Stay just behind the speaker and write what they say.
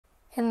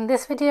In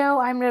this video,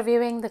 I'm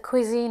reviewing the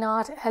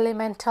Cuisinart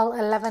Elemental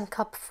 11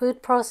 cup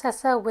food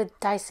processor with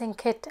dicing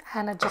kit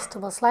and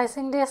adjustable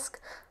slicing disc.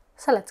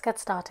 So let's get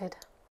started.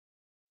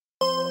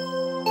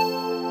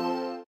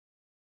 The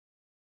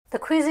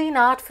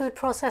Cuisinart food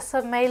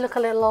processor may look a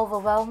little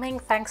overwhelming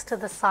thanks to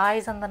the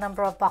size and the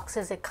number of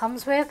boxes it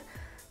comes with.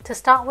 To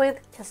start with,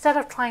 instead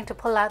of trying to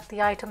pull out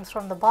the items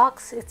from the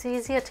box, it's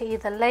easier to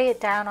either lay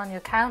it down on your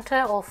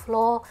counter or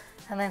floor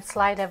and then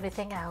slide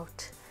everything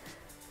out.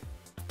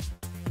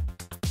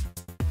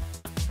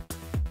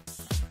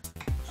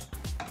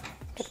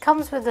 It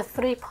comes with a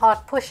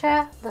 3-part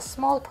pusher. The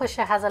small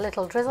pusher has a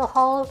little drizzle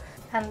hole,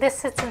 and this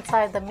sits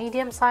inside the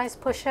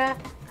medium-sized pusher,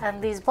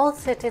 and these both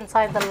sit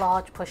inside the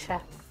large pusher.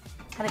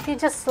 And if you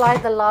just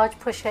slide the large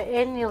pusher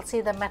in, you'll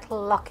see the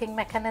metal locking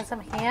mechanism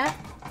here.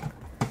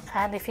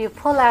 And if you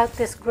pull out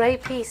this grey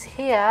piece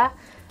here,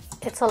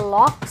 it's a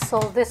lock, so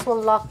this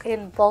will lock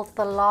in both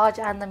the large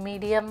and the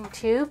medium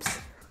tubes.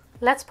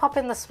 Let's pop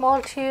in the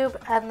small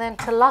tube, and then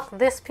to lock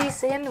this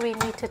piece in, we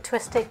need to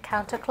twist it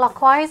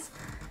counterclockwise.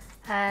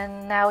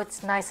 And now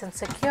it's nice and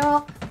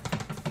secure.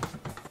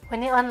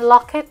 When you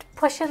unlock it,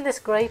 push in this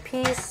grey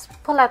piece,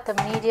 pull out the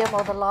medium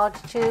or the large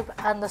tube,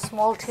 and the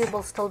small tube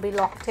will still be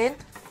locked in.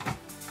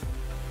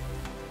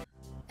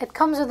 It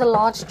comes with a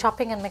large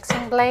chopping and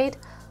mixing blade.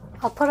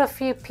 I'll put a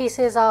few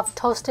pieces of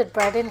toasted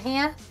bread in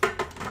here.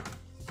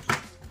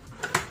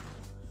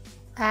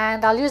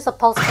 And I'll use the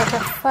pulse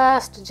button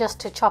first just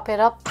to chop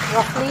it up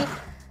roughly.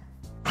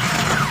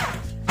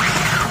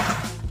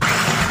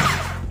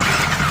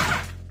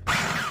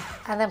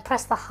 And then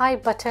press the high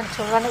button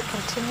to run it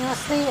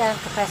continuously and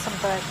prepare some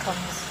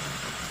breadcrumbs.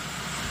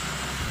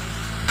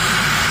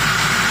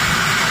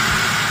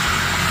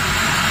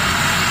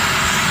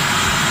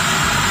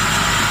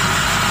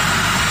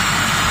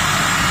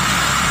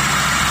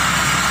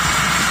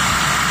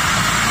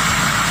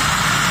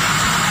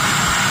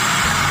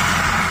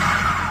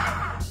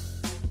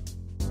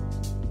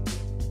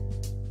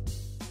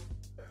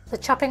 The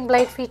chopping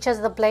blade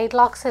features the blade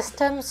lock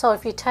system, so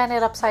if you turn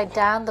it upside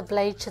down, the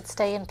blade should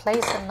stay in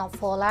place and not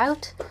fall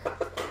out.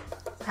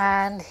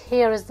 And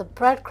here is the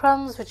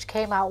breadcrumbs, which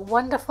came out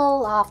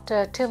wonderful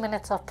after 2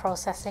 minutes of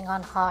processing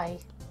on high.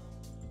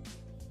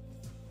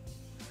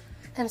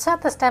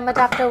 Insert the stem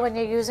adapter when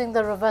you're using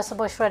the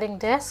reversible shredding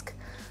disc.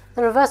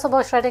 The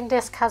reversible shredding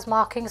disc has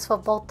markings for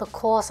both the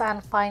coarse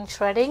and fine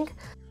shredding.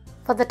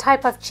 For the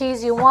type of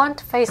cheese you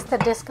want, face the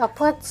disc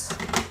upwards.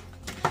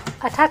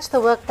 Attach the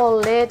work bowl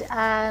lid,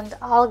 and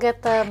I'll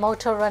get the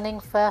motor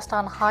running first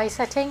on high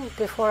setting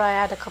before I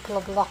add a couple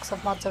of blocks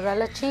of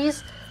mozzarella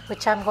cheese,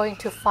 which I'm going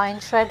to fine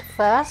shred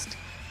first.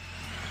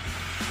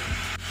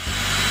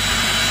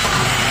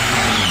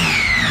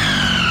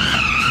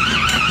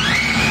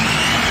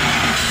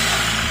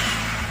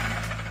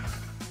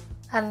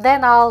 And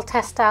then I'll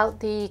test out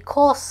the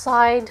coarse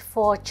side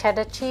for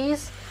cheddar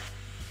cheese.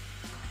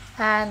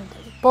 And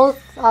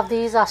both of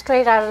these are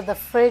straight out of the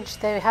fridge.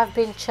 They have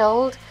been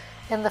chilled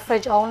in the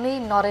fridge only,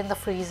 not in the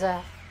freezer.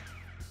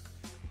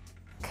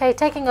 Okay,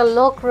 taking a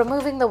look,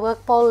 removing the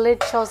work bowl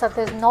lid shows that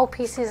there's no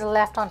pieces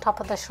left on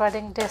top of the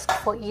shredding disc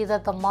for either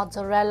the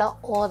mozzarella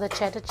or the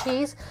cheddar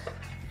cheese.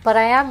 But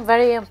I am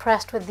very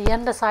impressed with the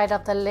underside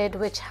of the lid,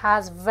 which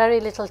has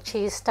very little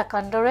cheese stuck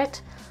under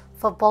it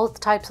for both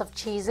types of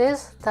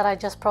cheeses that I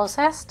just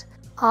processed.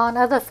 On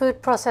other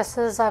food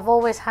processors, I've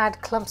always had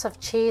clumps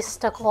of cheese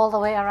stuck all the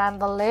way around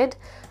the lid,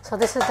 so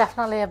this is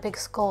definitely a big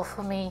score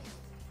for me.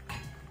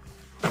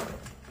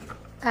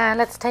 And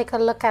let's take a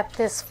look at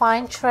this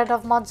fine shred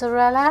of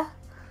mozzarella,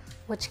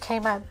 which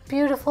came out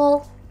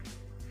beautiful,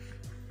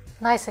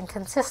 nice and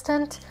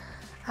consistent.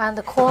 And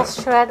the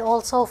coarse shred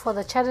also for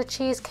the cheddar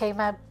cheese came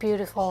out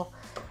beautiful,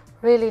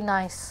 really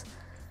nice.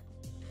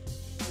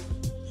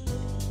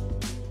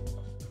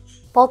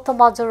 Both the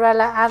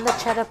mozzarella and the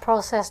cheddar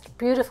processed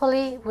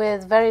beautifully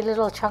with very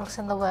little chunks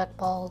in the work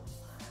bowl.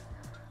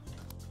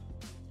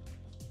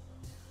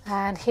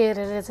 And here it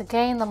is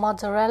again, the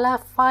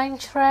mozzarella fine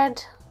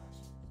shred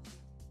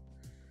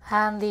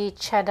and the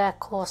cheddar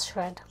coarse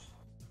shred.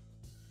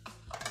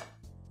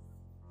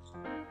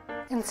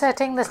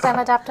 Inserting the stem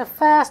adapter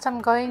first,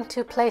 I'm going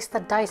to place the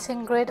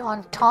dicing grid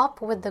on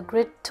top with the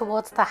grid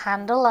towards the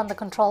handle and the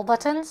control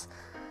buttons.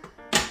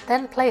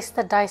 Then place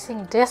the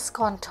dicing disc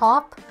on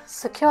top,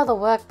 secure the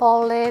work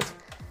bowl lid,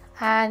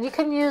 and you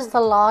can use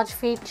the large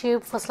feed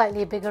tube for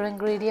slightly bigger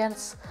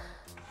ingredients.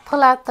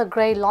 Pull out the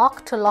grey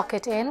lock to lock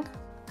it in,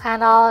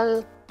 and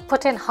I'll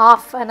put in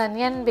half an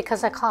onion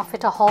because I can't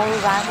fit a whole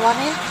round one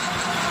in.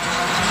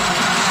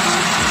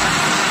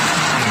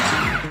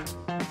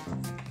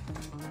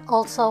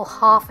 Also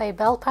half a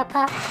bell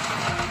pepper.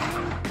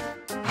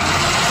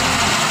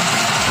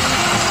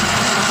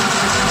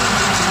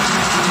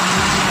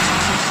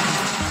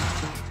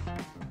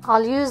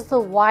 I'll use the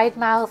wide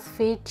mouth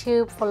feed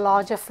tube for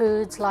larger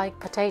foods like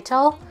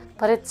potato,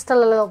 but it's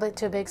still a little bit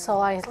too big, so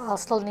I'll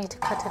still need to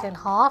cut it in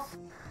half.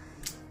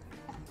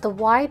 The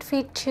wide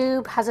feed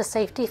tube has a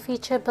safety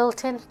feature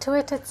built into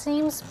it, it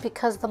seems,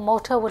 because the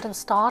motor wouldn't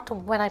start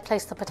when I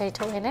placed the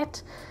potato in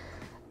it.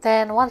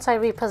 Then once I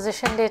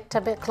repositioned it a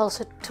bit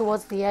closer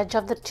towards the edge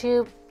of the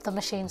tube, the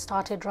machine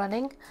started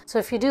running. So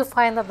if you do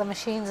find that the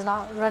machine's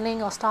not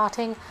running or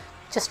starting,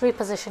 just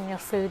reposition your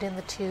food in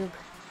the tube.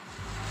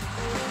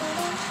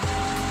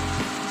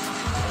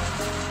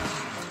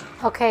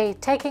 Okay,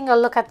 taking a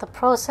look at the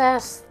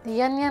process,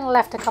 the onion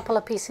left a couple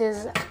of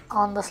pieces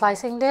on the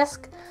slicing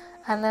disc,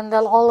 and then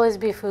there'll always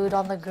be food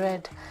on the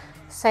grid.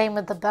 Same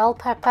with the bell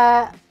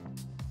pepper.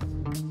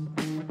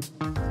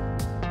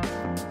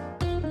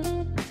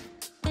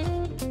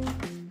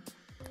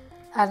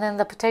 And then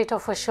the potato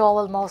for sure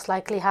will most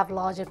likely have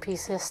larger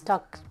pieces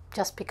stuck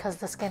just because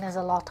the skin is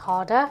a lot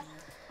harder.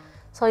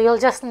 So you'll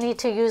just need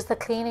to use the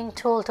cleaning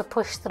tool to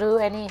push through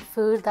any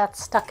food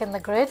that's stuck in the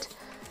grid.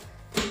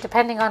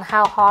 Depending on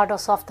how hard or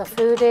soft the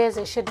food is,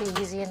 it should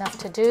be easy enough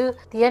to do.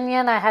 The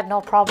onion I had no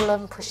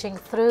problem pushing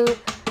through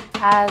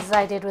as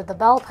I did with the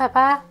bell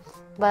pepper,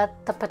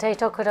 but the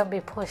potato couldn't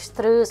be pushed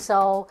through,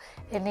 so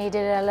it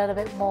needed a little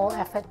bit more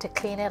effort to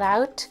clean it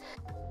out.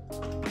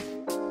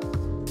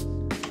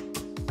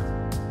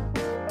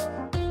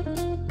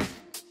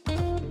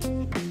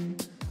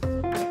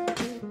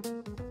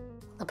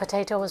 The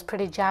potato was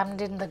pretty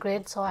jammed in the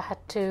grid, so I had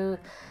to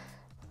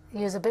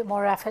use a bit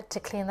more effort to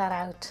clean that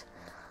out.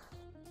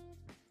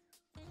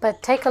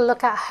 But take a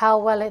look at how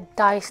well it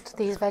diced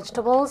these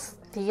vegetables.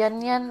 The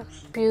onion,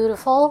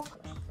 beautiful.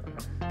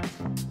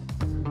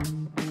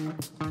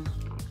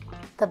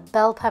 The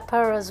bell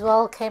pepper as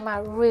well came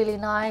out really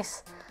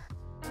nice.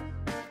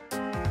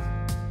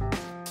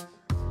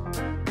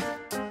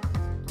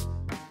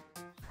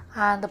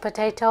 And the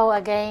potato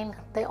again,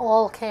 they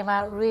all came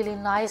out really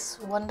nice,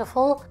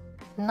 wonderful,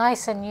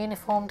 nice and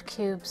uniformed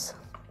cubes.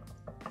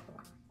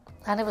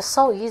 And it was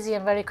so easy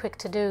and very quick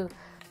to do.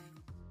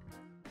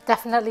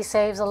 Definitely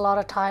saves a lot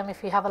of time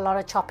if you have a lot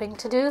of chopping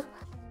to do.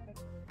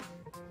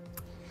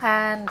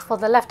 And for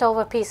the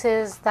leftover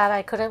pieces that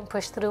I couldn't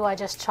push through, I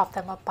just chopped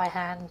them up by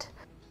hand.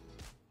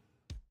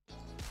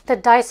 The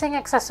dicing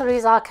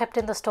accessories are kept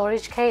in the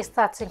storage case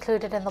that's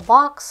included in the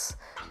box.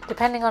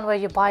 Depending on where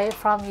you buy it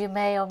from, you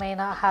may or may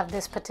not have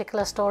this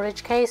particular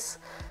storage case.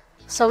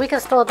 So we can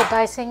store the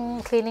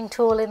dicing cleaning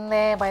tool in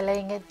there by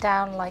laying it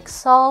down like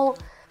so.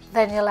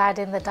 Then you'll add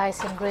in the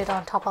dicing grid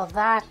on top of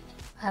that,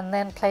 and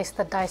then place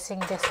the dicing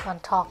disc on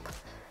top.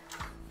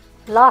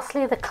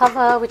 Lastly, the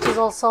cover, which is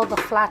also the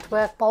flat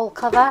work bowl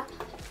cover.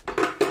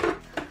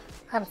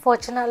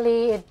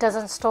 Unfortunately, it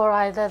doesn't store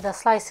either the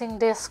slicing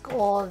disc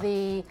or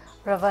the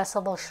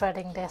reversible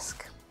shredding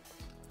disc.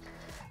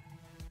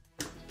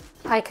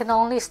 I can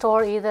only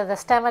store either the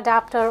stem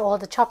adapter or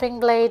the chopping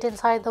blade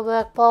inside the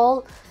work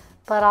bowl,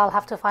 but I'll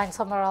have to find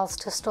somewhere else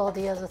to store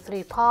the other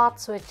 3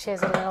 parts, which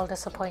is a little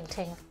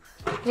disappointing.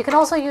 You can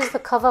also use the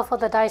cover for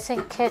the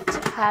dicing kit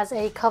as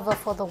a cover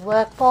for the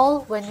work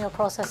bowl when you're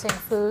processing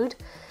food.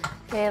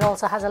 It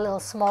also has a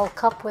little small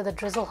cup with a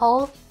drizzle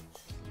hole.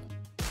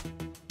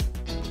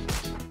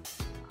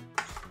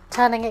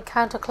 Turning it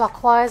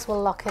counterclockwise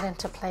will lock it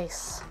into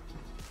place.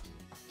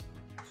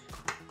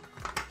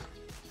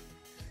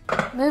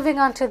 Moving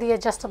on to the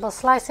adjustable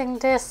slicing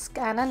disc,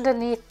 and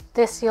underneath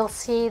this you'll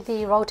see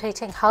the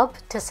rotating hub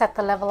to set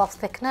the level of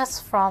thickness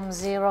from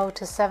 0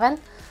 to 7.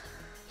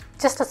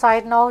 Just a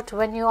side note,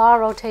 when you are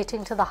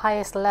rotating to the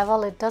highest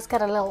level, it does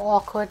get a little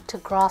awkward to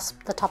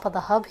grasp the top of the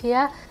hub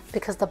here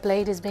because the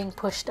blade is being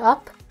pushed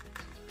up.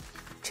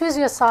 Choose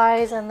your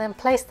size and then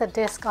place the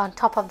disc on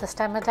top of the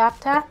stem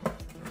adapter.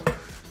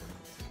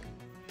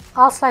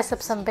 I'll slice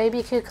up some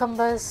baby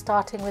cucumbers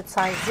starting with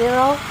size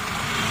 0.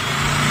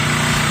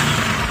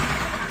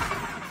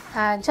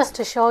 And just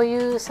to show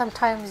you,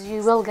 sometimes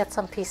you will get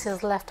some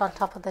pieces left on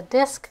top of the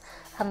disc,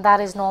 and that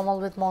is normal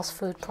with most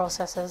food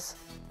processors.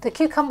 The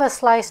cucumbers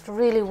sliced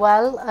really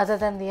well other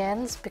than the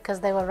ends because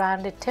they were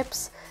rounded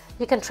tips.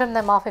 You can trim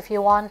them off if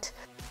you want.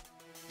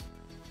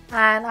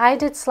 And I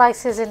did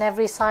slices in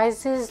every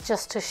sizes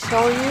just to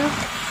show you.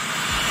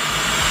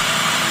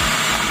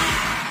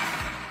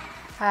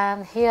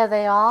 And here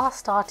they are,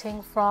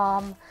 starting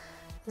from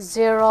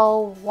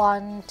 0,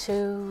 1,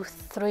 2,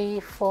 3,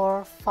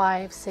 4,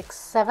 5, 6,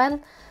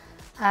 7.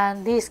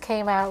 And these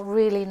came out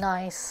really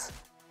nice.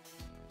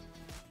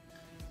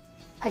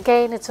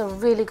 Again, it's a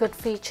really good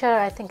feature.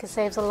 I think it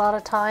saves a lot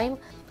of time,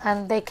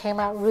 and they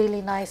came out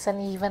really nice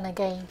and even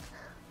again.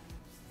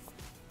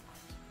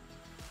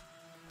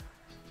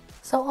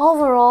 So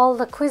overall,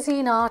 the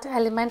Cuisinart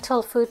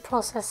Elemental food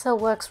processor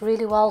works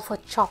really well for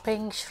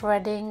chopping,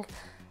 shredding,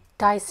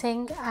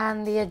 dicing,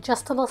 and the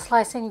adjustable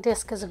slicing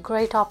disc is a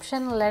great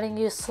option, letting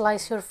you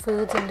slice your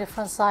foods in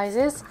different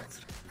sizes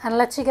and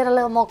lets you get a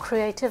little more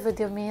creative with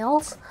your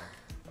meals.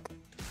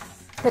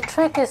 The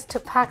trick is to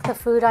pack the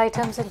food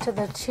items into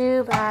the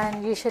tube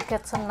and you should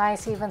get some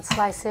nice even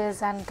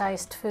slices and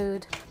diced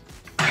food.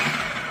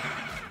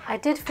 I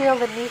did feel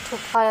the need to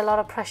apply a lot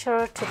of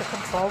pressure to the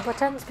control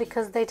buttons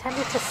because they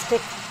tended to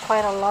stick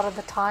quite a lot of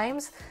the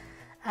times,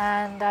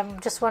 and I'm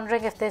just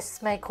wondering if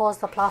this may cause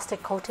the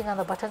plastic coating on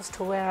the buttons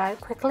to wear out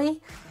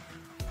quickly.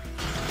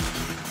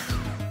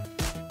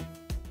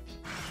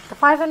 The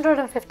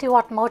 550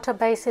 watt motor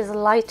base is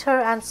lighter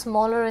and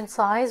smaller in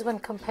size when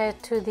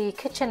compared to the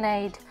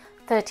KitchenAid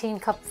 13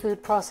 cup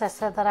food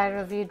processor that I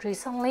reviewed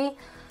recently,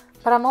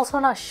 but I'm also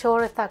not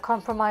sure if that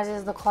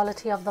compromises the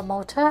quality of the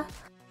motor.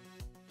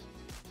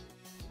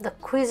 The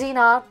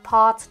Cuisinart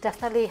parts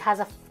definitely has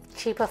a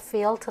cheaper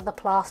feel to the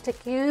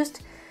plastic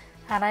used,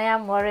 and I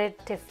am worried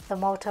if the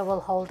motor will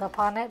hold up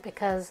on it,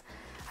 because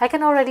I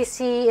can already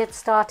see it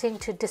starting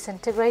to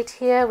disintegrate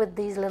here with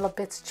these little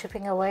bits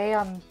chipping away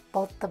on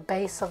both the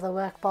base of the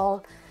work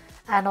bowl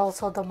and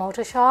also the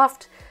motor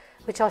shaft,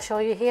 which I'll show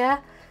you here.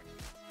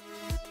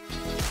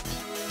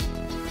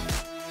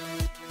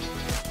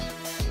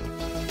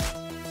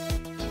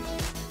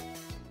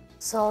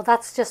 So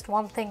that's just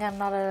one thing I'm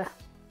not a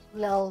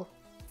little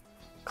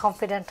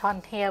confident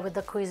on here with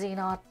the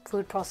Cuisinart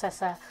food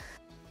processor.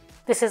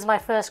 This is my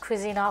first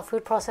Cuisinart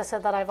food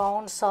processor that I've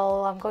owned,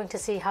 so I'm going to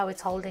see how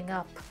it's holding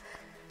up.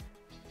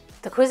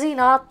 The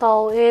Cuisinart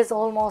though is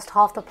almost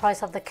half the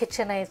price of the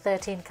KitchenAid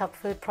 13 cup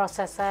food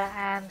processor,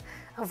 and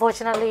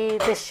unfortunately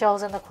this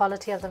shows in the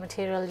quality of the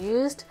material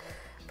used.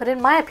 But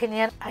in my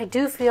opinion, I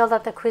do feel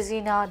that the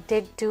Cuisinart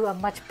did do a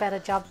much better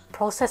job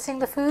processing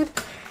the food,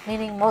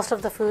 meaning most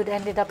of the food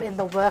ended up in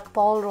the work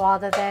bowl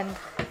rather than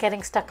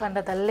getting stuck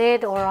under the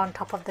lid or on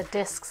top of the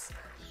discs.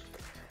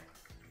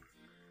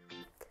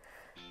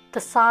 The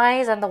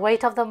size and the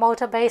weight of the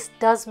motor base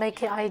does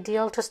make it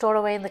ideal to store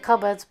away in the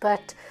cupboards,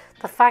 but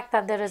the fact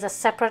that there is a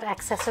separate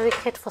accessory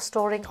kit for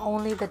storing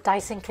only the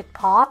dicing kit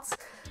parts,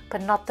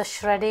 but not the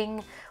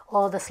shredding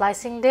or the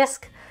slicing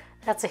disc,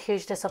 that's a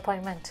huge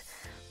disappointment.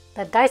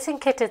 The dicing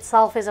kit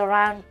itself is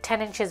around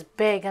 10 inches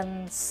big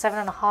and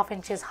 7.5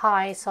 inches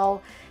high,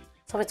 so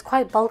it's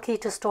quite bulky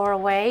to store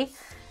away.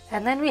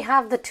 And then we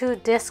have the two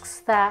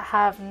discs that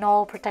have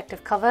no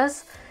protective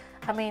covers.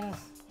 I mean,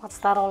 what's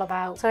that all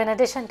about? So in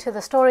addition to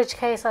the storage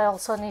case, I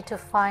also need to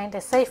find a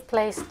safe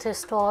place to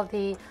store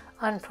the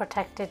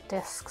unprotected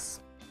discs.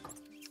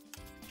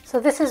 So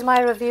this is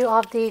my review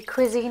of the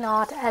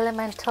Cuisinart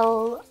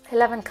Elemental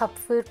 11 cup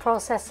food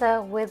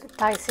processor with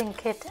dicing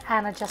kit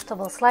and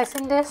adjustable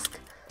slicing disc.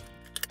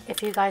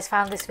 If you guys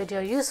found this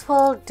video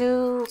useful,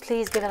 do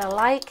please give it a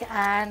like,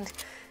 and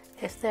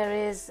if there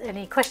is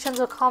any questions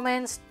or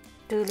comments,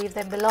 do leave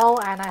them below,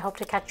 and I hope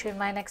to catch you in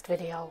my next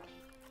video.